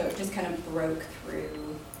so it just kind of broke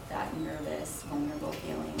through that nervous, vulnerable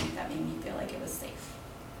feeling that made me feel like it was safe.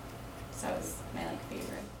 So it was my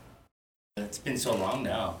favorite. It's been so long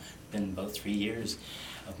now, been about 3 years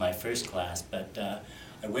of my first class, but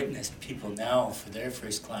I witnessed people now for their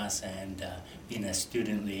first class, and being a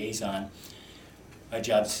student liaison, my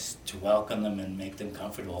job is to welcome them and make them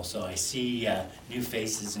comfortable. So I see new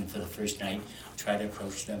faces, and for the first night, try to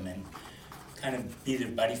approach them and kind of be their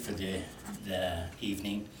buddy for the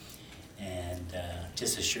evening, and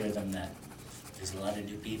just assure them that there's a lot of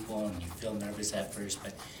new people and you feel nervous at first,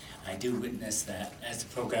 but I do witness that as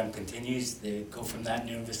the program continues, they go from that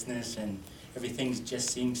nervousness and everything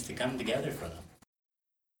just seems to come together for them.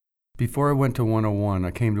 Before I went to 101,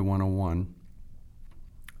 I came to 101,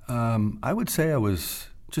 I would say I was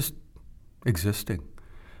just existing.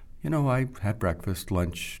 I had breakfast,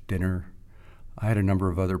 lunch, dinner. I had a number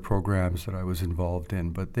of other programs that I was involved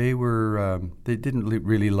in, but they didn't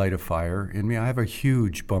really light a fire in me. I have a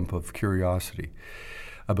huge bump of curiosity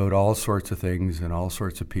about all sorts of things and all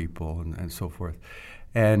sorts of people and so forth.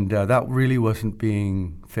 And that really wasn't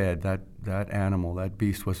being fed. That animal, that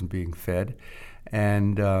beast wasn't being fed.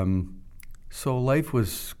 And so life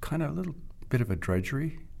was kind of a little bit of a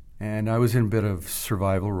drudgery. And I was in a bit of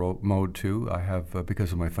survival mode too. I have,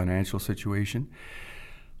 because of my financial situation.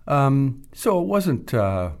 So it wasn't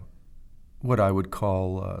what I would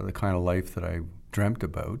call the kind of life that I dreamt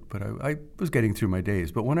about, but I was getting through my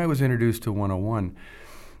days. But when I was introduced to 101,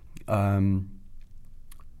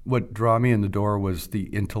 what drew me in the door was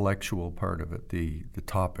the intellectual part of it, the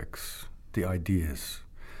topics, the ideas.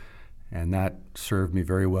 And that served me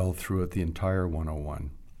very well throughout the entire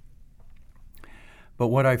 101. But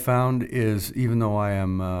what I found is, even though I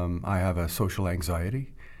have a social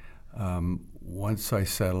anxiety, once I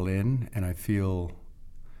settle in and I feel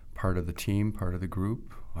part of the team, part of the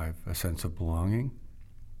group, I have a sense of belonging.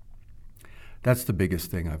 That's the biggest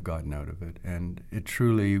thing I've gotten out of it. And it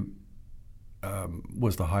truly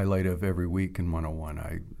was the highlight of every week in 101.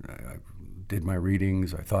 I did my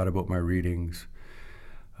readings, I thought about my readings.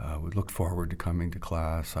 would look forward to coming to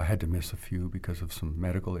class. I had to miss a few because of some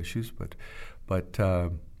medical issues, but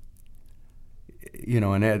you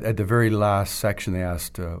know, and at the very last section, they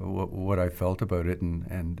asked what I felt about it,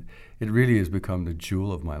 and it really has become the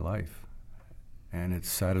jewel of my life, and it's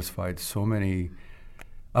satisfied so many.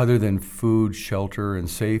 Other than food, shelter, and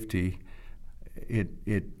safety,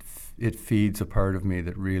 it feeds a part of me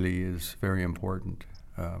that really is very important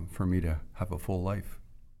for me to have a full life.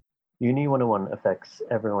 Uni 101 affects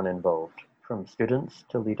everyone involved, from students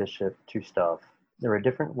to leadership to staff. There are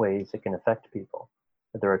different ways it can affect people,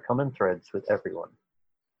 but there are common threads with everyone.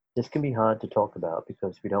 This can be hard to talk about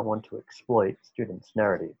because we don't want to exploit students'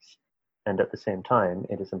 narratives, and at the same time,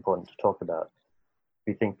 it is important to talk about.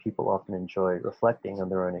 We think people often enjoy reflecting on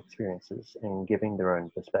their own experiences and giving their own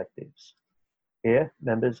perspectives. Here,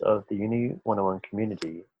 members of the Uni 101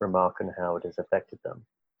 community remark on how it has affected them.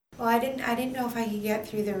 Well, I didn't know if I could get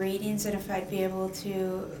through the readings and if I'd be able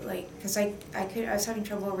to, because I was having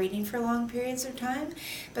trouble reading for long periods of time,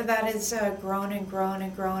 but that has grown and grown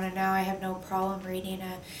and grown, and now I have no problem reading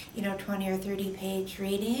a 20 or 30 page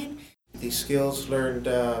reading. These skills learned,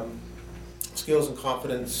 skills and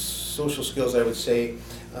confidence, social skills, I would say,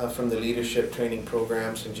 from the leadership training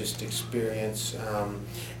programs and just experience,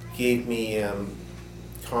 gave me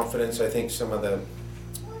confidence. I think some of the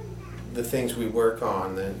things we work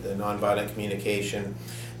on, the nonviolent communication,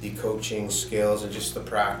 the coaching skills, and just the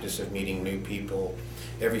practice of meeting new people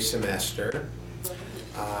every semester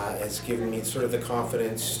has given me sort of the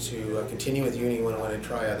confidence to continue with Uni 101 and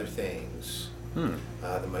try other things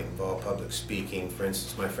that might involve public speaking. For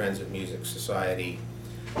instance, my Friends of Music Society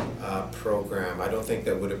program. I don't think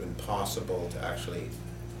that would have been possible to actually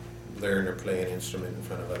learn or play an instrument in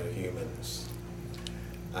front of other humans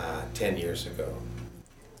 10 years ago.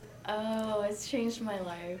 Oh, it's changed my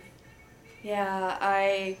life. Yeah,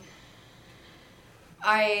 I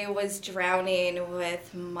was drowning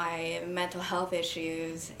with my mental health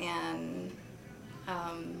issues, and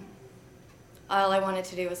all I wanted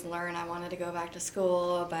to do was learn. I wanted to go back to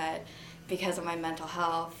school, but because of my mental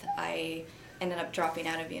health, I ended up dropping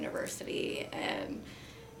out of university and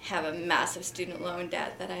have a massive student loan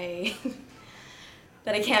debt that I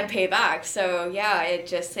can't pay back. So yeah,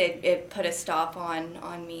 it put a stop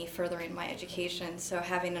on me furthering my education. So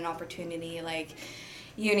having an opportunity like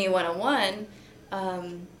Uni 101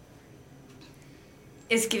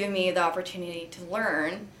 is giving me the opportunity to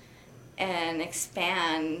learn and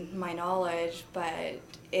expand my knowledge, but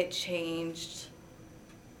it changed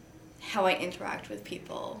how I interact with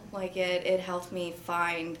people. Like it helped me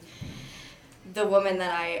find the woman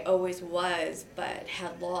that I always was but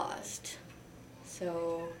had lost.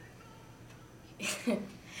 So,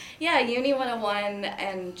 yeah, Uni 101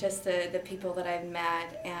 and just the people that I've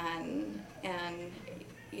met and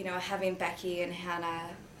having Becky and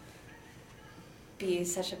Hannah be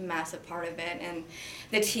such a massive part of it, and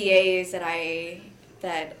the TAs that I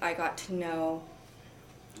got to know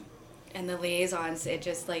and the liaisons, it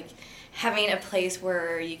just having a place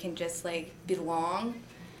where you can just belong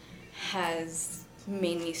has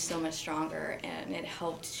made me so much stronger, and it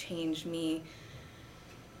helped change me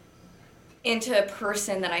into a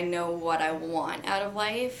person that I know what I want out of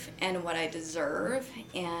life and what I deserve.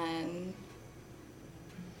 And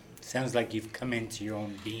sounds like you've come into your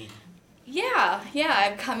own being. Yeah,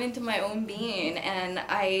 I've come into my own being, and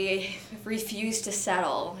I refuse to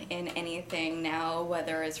settle in anything now,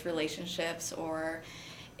 whether it's relationships or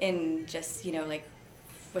in just,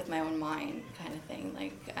 with my own mind kind of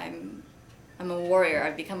thing. I'm a warrior.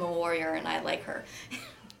 I've become a warrior, and I like her.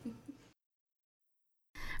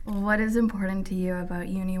 What is important to you about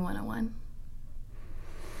Uni 101?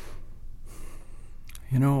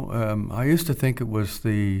 I used to think it was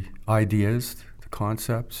the ideas, the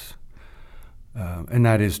concepts, and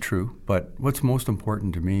that is true. But what's most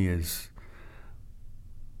important to me is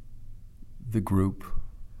the group,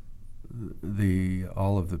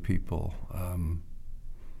 all of the people.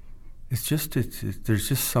 There's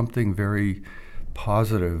just something very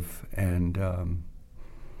positive and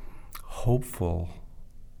hopeful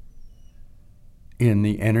in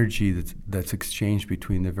the energy that's exchanged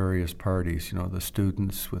between the various parties. The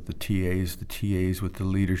students with the TAs with the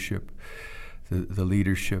leadership. The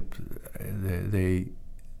leadership, they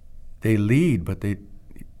lead, but you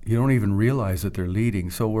don't even realize that they're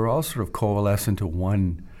leading. So we're all sort of coalesce into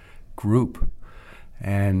one group,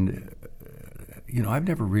 and I've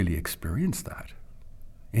never really experienced that.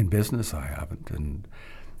 In business, I haven't, and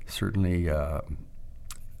certainly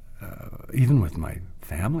even with my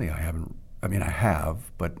family, I haven't. I mean, I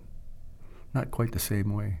have, but not quite the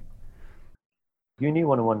same way. Uni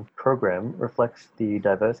 101 program reflects the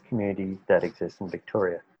diverse community that exists in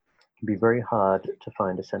Victoria. can be very hard to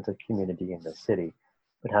find a sense of community in the city,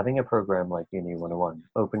 but having a program like Uni 101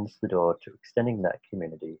 opens the door to extending that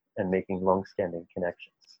community and making long-standing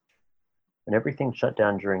connections. When everything shut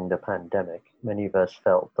down during the pandemic, many of us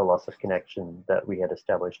felt the loss of connection that we had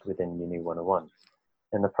established within Uni 101.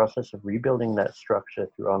 In the process of rebuilding that structure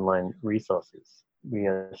through online resources, we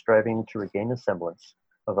are striving to regain a semblance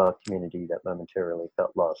of our community that momentarily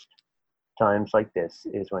felt lost. Times like this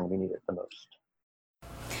is when we need it the most.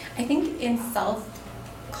 I think in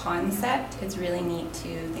self-concept, it's really neat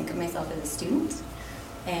to think of myself as a student.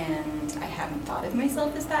 And I haven't thought of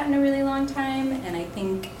myself as that in a really long time. And I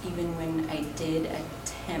think even when I did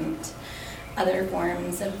attempt other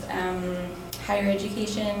forms of higher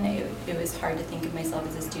education, it was hard to think of myself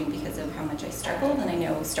as a student because of how much I struggled. And I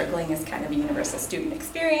know struggling is kind of a universal student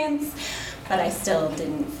experience, but I still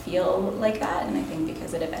didn't feel like that. And I think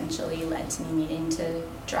because it eventually led to me needing to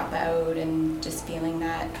drop out and just feeling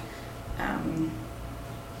that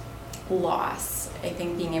loss. I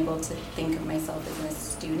think being able to think of myself as a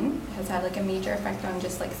student has had like a major effect on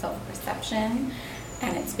just like self-perception,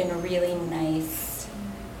 and it's been really nice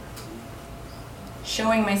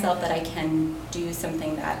showing myself that I can do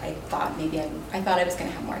something that I thought maybe I thought I was going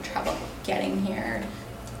to have more trouble getting here,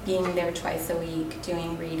 being there twice a week,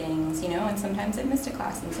 doing readings, and sometimes I missed a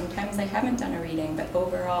class and sometimes I haven't done a reading, but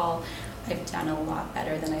overall I've done a lot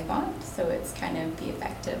better than I thought. So it's kind of the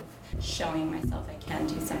effect of showing myself I can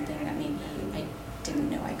do something that maybe I didn't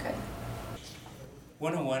know I could.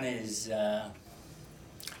 101 is, the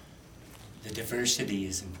diversity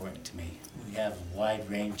is important to me. We have a wide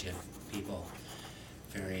range of people,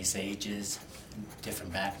 various ages,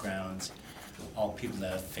 different backgrounds, all people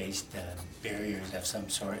that have faced barriers of some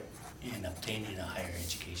sort in obtaining a higher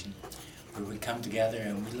education, where we come together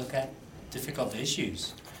and we look at difficult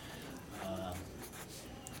issues,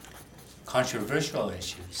 controversial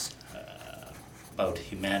issues about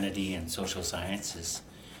humanity and social sciences.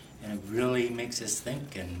 And it really makes us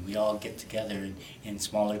think, and we all get together in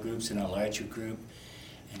smaller groups, in a larger group,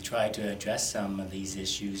 and try to address some of these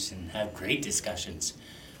issues and have great discussions,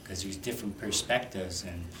 because there's different perspectives,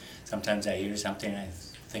 and sometimes I hear something I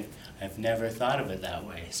think I've never thought of it that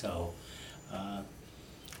way. So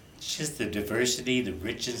it's just the diversity, the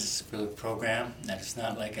richness of the program, that it's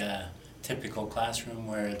not like a typical classroom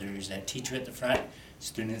where there's a teacher at the front,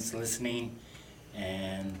 students listening,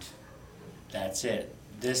 and that's it.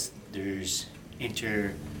 There's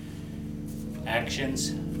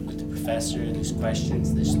interactions with the professor, there's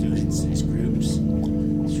questions, there's students, there's groups.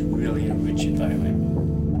 It's really a rich environment.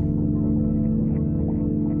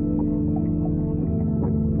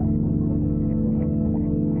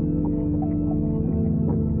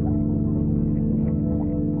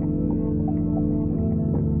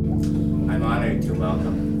 I'm honored to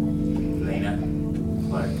welcome Elena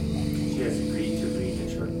Clark. She has agreed to read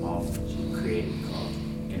a short poem she created called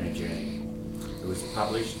Inner Journey. It was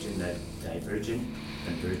published in the Divergent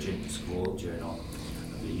Convergent School Journal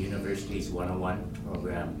of the University's 101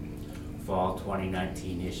 program, Fall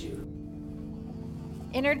 2019 issue.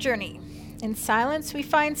 Inner Journey. In silence we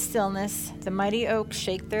find stillness. The mighty oaks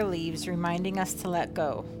shake their leaves, reminding us to let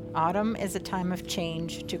go. Autumn is a time of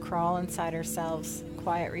change, to crawl inside ourselves.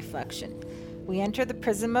 Quiet reflection. We enter the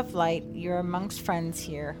prism of light. You're amongst friends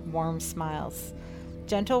here. Warm smiles.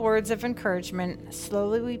 Gentle words of encouragement.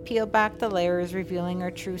 Slowly we peel back the layers, revealing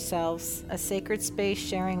our true selves. A sacred space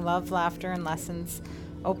sharing love, laughter, and lessons.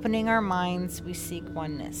 Opening our minds, we seek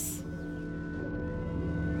oneness.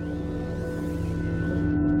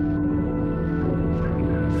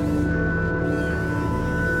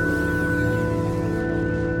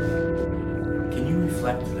 Can you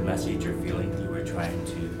reflect the message or feeling you were trying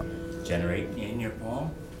to generate in your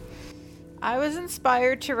poem? I was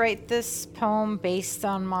inspired to write this poem based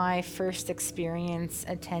on my first experience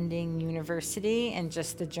attending university and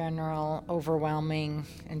just the general overwhelming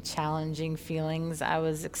and challenging feelings I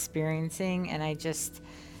was experiencing, and I just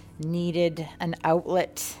needed an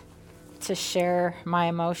outlet to share my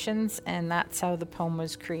emotions, and that's how the poem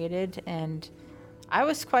was created. And I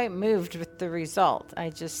was quite moved with the result.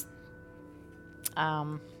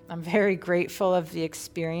 I'm very grateful of the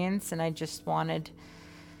experience, and I just wanted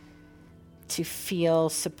to feel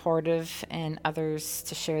supportive and others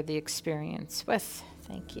to share the experience with.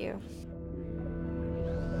 Thank you.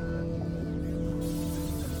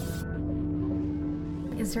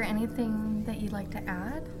 Is there anything that you'd like to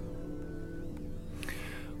add?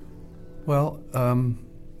 Well,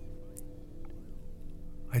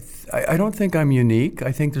 I don't think I'm unique.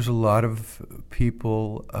 I think there's a lot of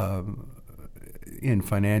people in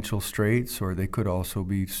financial straits, or they could also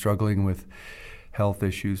be struggling with health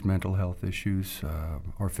issues, mental health issues,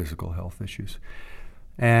 or physical health issues.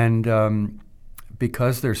 And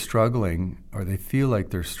because they're struggling, or they feel like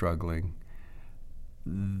they're struggling,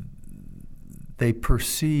 they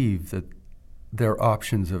perceive that their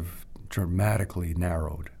options have dramatically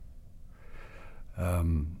narrowed.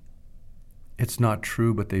 It's not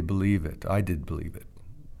true, but they believe it. I did believe it.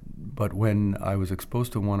 But when I was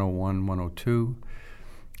exposed to 101, 102,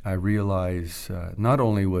 I realized not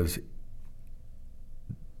only was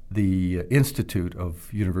the Institute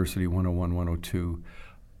of University 101, 102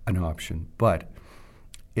 an option, but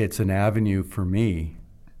it's an avenue for me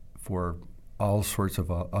for all sorts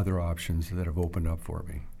of other options that have opened up for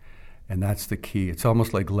me. And that's the key. It's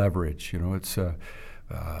almost like leverage. It's a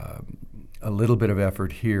little bit of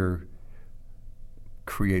effort here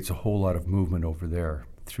creates a whole lot of movement over there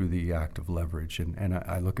through the act of leverage. And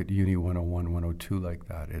I look at Uni 101, 102 like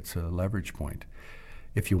that. It's a leverage point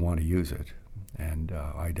if you want to use it. And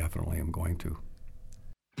I definitely am going to.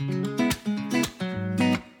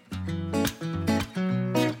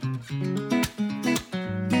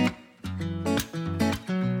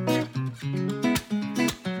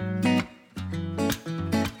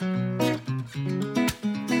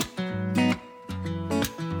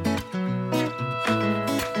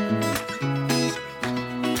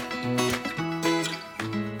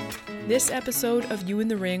 This episode of You in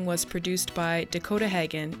the Ring was produced by Dakota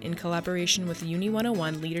Hagen in collaboration with the Uni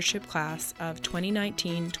 101 leadership class of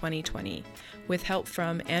 2019-2020, with help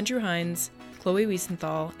from Andrew Hines, Chloe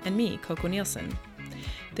Wiesenthal, and me, Coco Nielsen.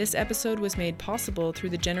 This episode was made possible through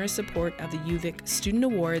the generous support of the UVic Student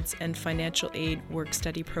Awards and Financial Aid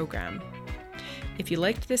Work-Study Program. If you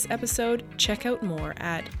liked this episode, check out more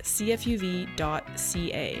at cfuv.ca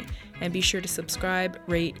and be sure to subscribe,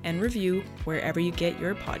 rate, and review wherever you get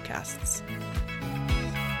your podcasts.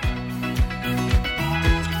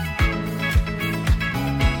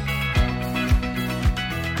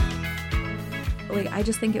 I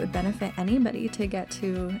just think it would benefit anybody to get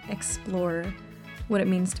to explore what it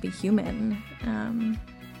means to be human,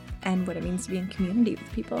 and what it means to be in community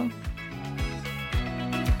with people.